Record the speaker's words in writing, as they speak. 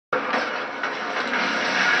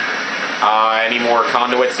Any more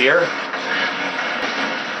conduits here?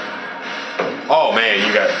 Oh man,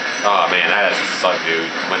 you got... Oh man, that has to suck, dude.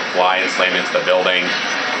 Went flying, slammed into the building.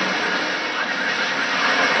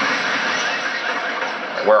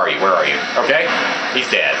 Where are you? Where are you? Okay, he's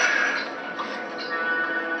dead.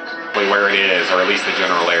 Where it is, or at least the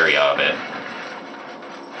general area of it.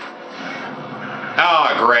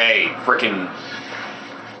 Ah, oh, great. Freaking...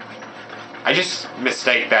 I just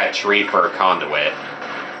mistake that tree for a conduit.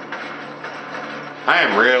 I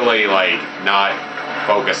am really, like, not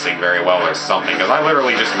focusing very well or something, because I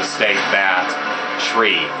literally just mistake that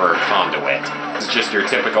tree for a conduit. This is just your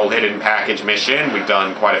typical hidden package mission. We've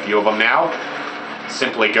done quite a few of them now.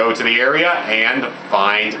 Simply go to the area and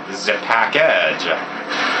find the package.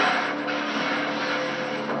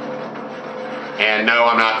 And no,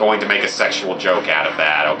 I'm not going to make a sexual joke out of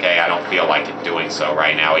that, okay? I don't feel like doing so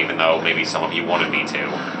right now, even though maybe some of you wanted me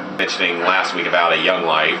to. Mentioning last week about A Young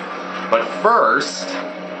Life. But first,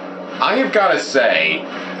 I have got to say,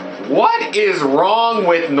 what is wrong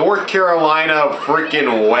with North Carolina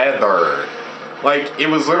freaking weather? Like, it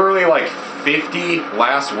was literally like 50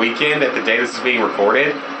 last weekend at the day this is being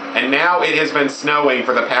recorded, and now it has been snowing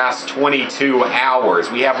for the past 22 hours.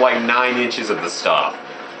 We have like 9 inches of the stuff.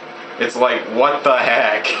 It's like, what the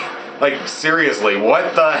heck? Like, seriously,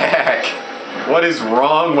 what the heck? What is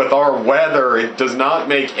wrong with our weather? It does not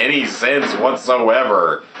make any sense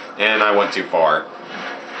whatsoever. And I went too far.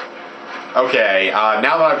 Okay,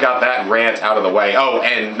 now that I've got that rant out of the way... Oh,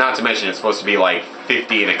 and not to mention it's supposed to be like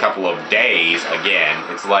 50 in a couple of days again.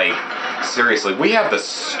 It's like, seriously, we have the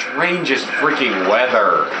strangest freaking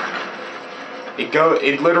weather.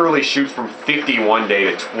 It literally shoots from 50 one day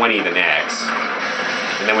to 20 the next.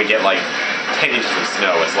 And then we get like 10 inches of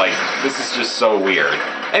snow. It's like, this is just so weird.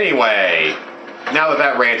 Anyway, now that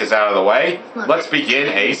that rant is out of the way, let's begin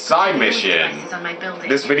a side mission.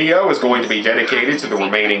 This video is going to be dedicated to the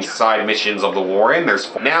remaining side missions of the Warren.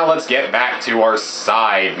 Now let's get back to our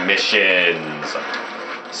side missions.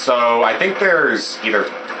 So I think there's either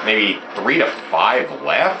maybe 3 to 5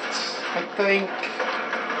 left, I think.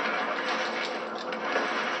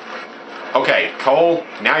 Okay, Cole,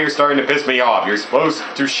 now you're starting to piss me off. You're supposed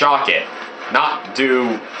to shock it, not do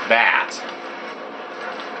that.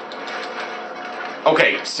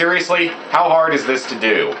 Okay, seriously, how hard is this to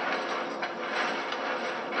do?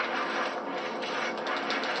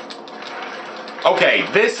 Okay,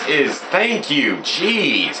 this is, thank you,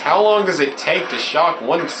 jeez. How long does it take to shock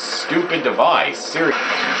one stupid device? Seriously.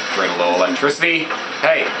 Bring a little electricity.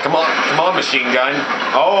 Hey, come on, machine gun.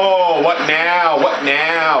 Oh, what now? What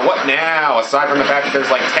now? What now? Aside from the fact that there's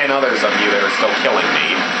like 10 others of you that are still killing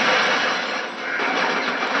me.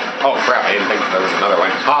 Oh crap, I didn't think there was another one.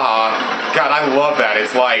 Haha. God, I love that.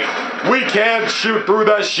 It's like, we can't shoot through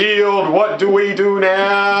the shield. What do we do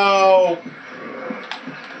now?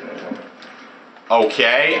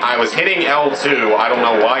 Okay, I was hitting L2. I don't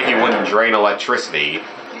know why he wouldn't drain electricity.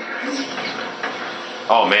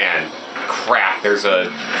 Oh man, crap, there's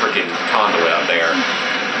a freaking conduit up there.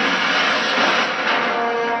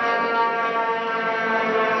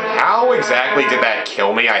 How exactly did that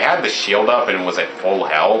kill me? I had the shield up and was at full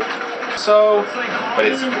health. So, but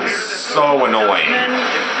it's so annoying.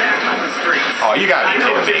 Oh, you gotta be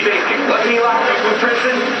kidding me. Let me lock up in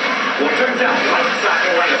prison. Well, turns out Mike's not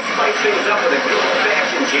gonna let us spice things up with a good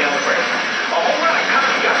old-fashioned jailbreak. A whole lot of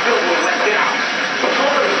cops got filled with let down. But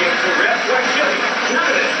Cole doesn't give 2 reps, why should he? None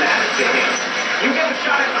of this matters to him. You get a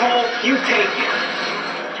shot at Cole, you take it.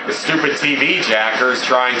 The stupid TV jacker's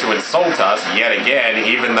trying to insult us yet again,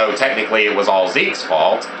 even though technically it was all Zeke's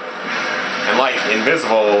fault. And like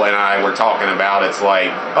Invisible and I were talking about, it's like,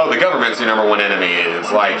 oh, the government's your #1 enemy. And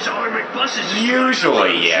it's like,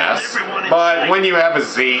 usually yes, but when you have a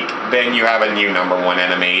Zeke, then you have a new #1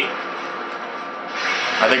 enemy.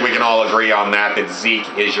 I think we can all agree on that Zeke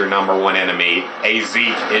is your #1 enemy. A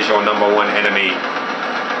Zeke is your #1 enemy.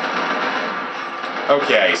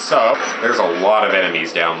 Okay, so there's a lot of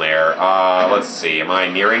enemies down there. Let's see, am I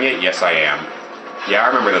nearing it? Yes, I am. Yeah, I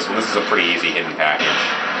remember this one. This is a pretty easy hidden package.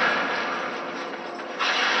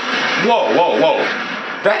 Whoa, whoa, whoa.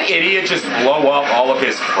 That idiot just blew up all of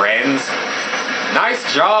his friends. Nice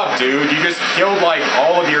job, dude. You just killed, like,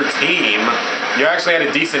 all of your team. You actually had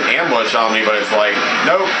a decent ambush on me, but it's like,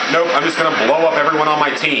 nope, nope, I'm just gonna blow up everyone on my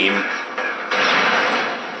team.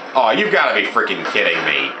 Oh, you've gotta be freaking kidding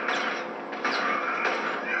me.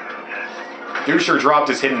 Dude sure dropped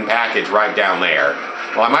his hidden package right down there.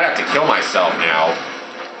 Well, I might have to kill myself now.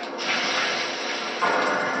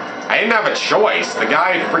 I didn't have a choice. The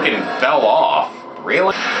guy freaking fell off.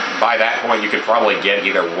 Really? By that point, you could probably get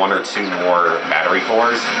either 1 or 2 more battery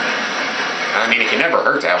cores. I mean, it can never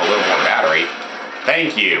hurt to have a little more battery.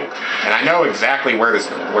 Thank you. And I know exactly where this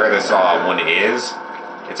one is.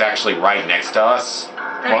 It's actually right next to us.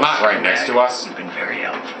 Well, not right next to us. You've been very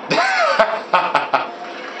helpful.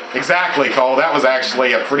 Exactly, Cole. That was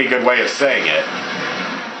actually a pretty good way of saying it.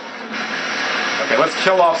 Okay, let's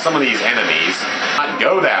kill off some of these enemies. Not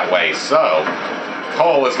go that way, so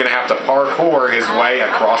Cole is going to have to parkour his way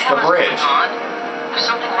across the bridge. There's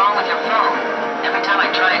something wrong with your phone. Every time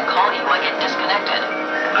I try and call you, I get disconnected.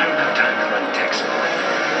 I don't have time to run tech support.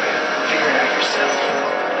 Figure it out yourself.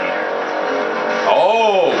 Later.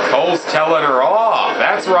 Oh, Cole's telling her off.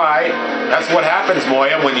 That's right. That's what happens,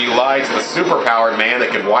 Moya, when you lie to the superpowered man that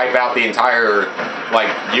could wipe out the entire, like,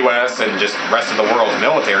 U.S. and just rest of the world's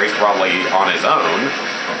militaries probably on his own.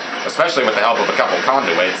 Especially with the help of a couple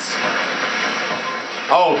conduits.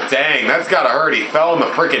 Oh, dang. That's gotta hurt. He fell in the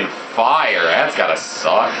freaking fire. That's gotta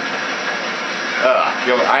suck.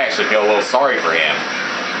 I actually feel a little sorry for him.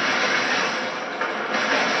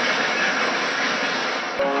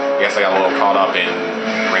 Guess I got a little caught up in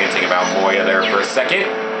ranting about Moya there for a second.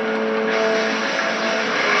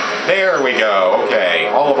 There we go. Okay,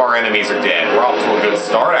 all of our enemies are dead. We're off to a good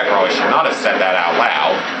start. I probably should not have said that out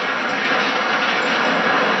loud.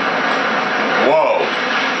 Whoa.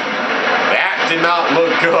 That did not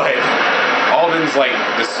look good. Alden's like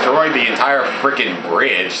destroyed the entire freaking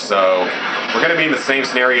bridge, so we're gonna be in the same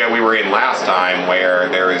scenario we were in last time where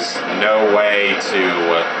there is no way to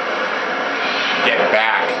get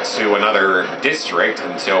back to another district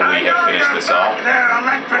until we have finished this up. There,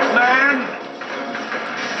 electric man.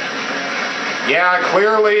 Yeah,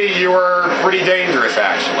 clearly you were pretty dangerous,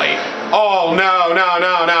 actually. Oh, no, no,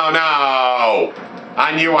 no, no, no!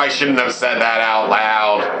 I knew I shouldn't have said that out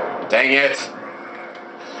loud. Dang it.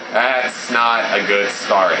 That's not a good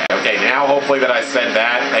start. Okay, now hopefully that I said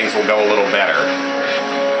that, things will go a little better.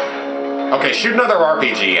 Okay, shoot another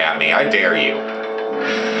RPG at me. I dare you.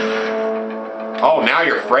 Oh, now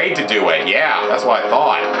you're afraid to do it. Yeah, that's what I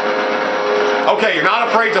thought. Okay, you're not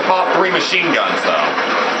afraid to pop 3 machine guns, though.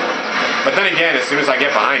 But then again, as soon as I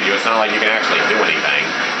get behind you, it's not like you can actually do anything.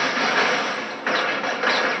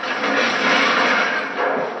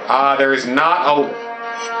 There is not a...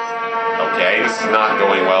 Okay, this is not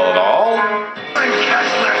going well at all. I'm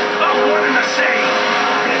Kessler. I'm warning to say.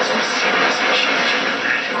 There's some serious issues with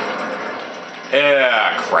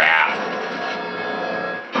that. Crap.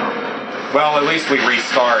 Well, at least we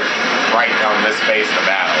restart right on this phase of the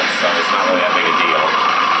battle, so it's not really that big a deal.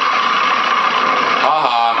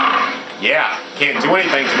 Yeah, can't do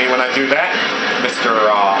anything to me when I do that, Mr.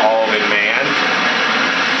 Alden Man.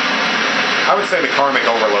 I would say the Karmic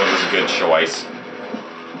Overload was a good choice.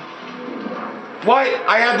 What?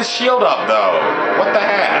 I had the shield up, though. What the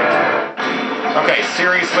heck? Okay,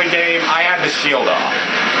 seriously, game? I had the shield up.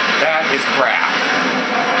 That is crap.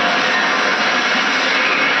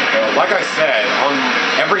 Like I said, on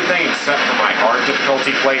everything except for my hard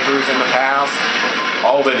difficulty playthroughs in the past,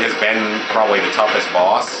 Alden has been probably the toughest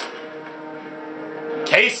boss.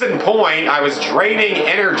 Case in point, I was draining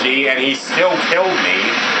energy and he still killed me.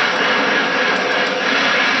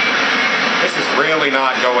 This is really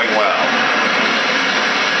not going well.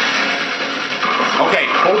 Okay,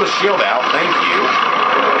 pull the shield out, thank you.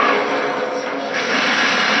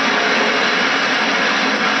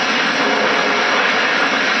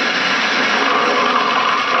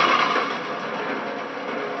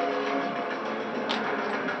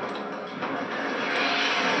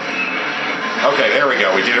 Okay, there we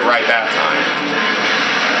go. We did it right that time.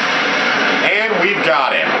 And we've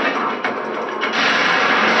got him.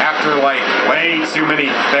 After, like, way too many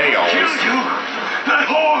fails. Killed you, that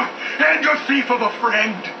whore, and your thief of a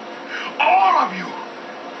friend. All of you.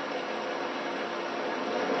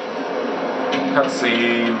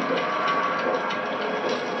 Cutscene.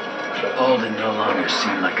 Alden no longer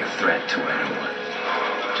seemed like a threat to anyone.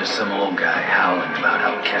 Just some old guy howling about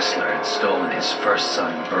how Kessler had stolen his first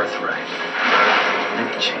son's birthright. Then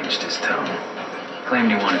he changed his tone. Claimed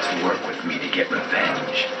he wanted to work with me to get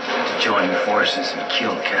revenge, to join forces and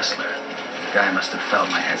kill Kessler. The guy must have felt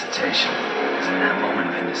my hesitation, because in that moment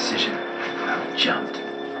of indecision, I jumped.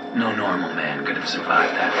 No normal man could have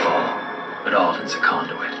survived that fall, but Alden's a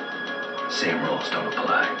conduit. Same rules don't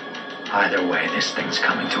apply. Either way, this thing's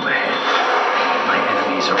coming to a head. My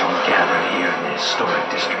enemies are all gathered here in the historic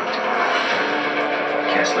district.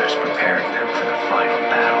 Kessler's preparing them for the final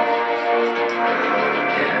battle.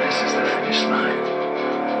 Yeah, this is the finish line.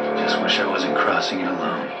 Just wish I wasn't crossing it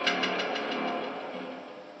alone.